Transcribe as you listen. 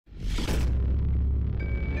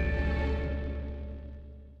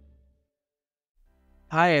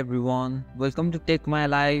Hi everyone, welcome to Take My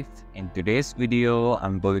Life. In today's video,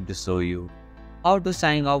 I'm going to show you how to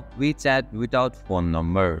sign up WeChat without phone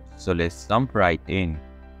number. So let's jump right in.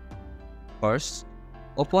 First,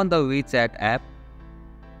 open the WeChat app.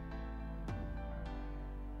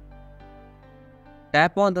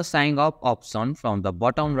 Tap on the sign up option from the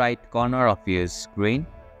bottom right corner of your screen.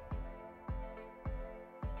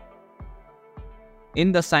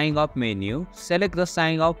 In the sign up menu, select the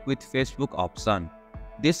sign up with Facebook option.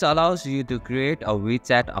 This allows you to create a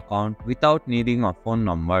WeChat account without needing a phone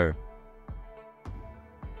number.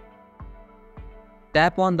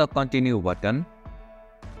 Tap on the Continue button.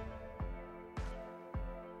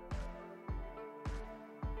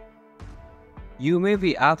 You may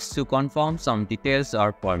be asked to confirm some details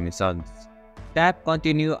or permissions. Tap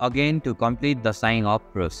Continue again to complete the sign up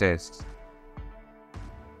process.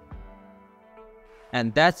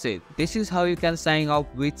 And that's it. This is how you can sign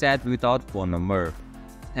up WeChat without phone number.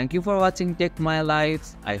 Thank you for watching Take My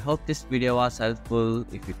Life. I hope this video was helpful.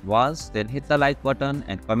 If it was, then hit the like button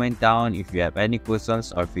and comment down if you have any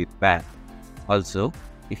questions or feedback. Also,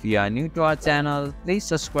 if you are new to our channel, please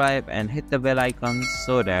subscribe and hit the bell icon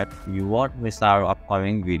so that you won't miss our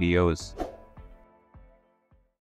upcoming videos.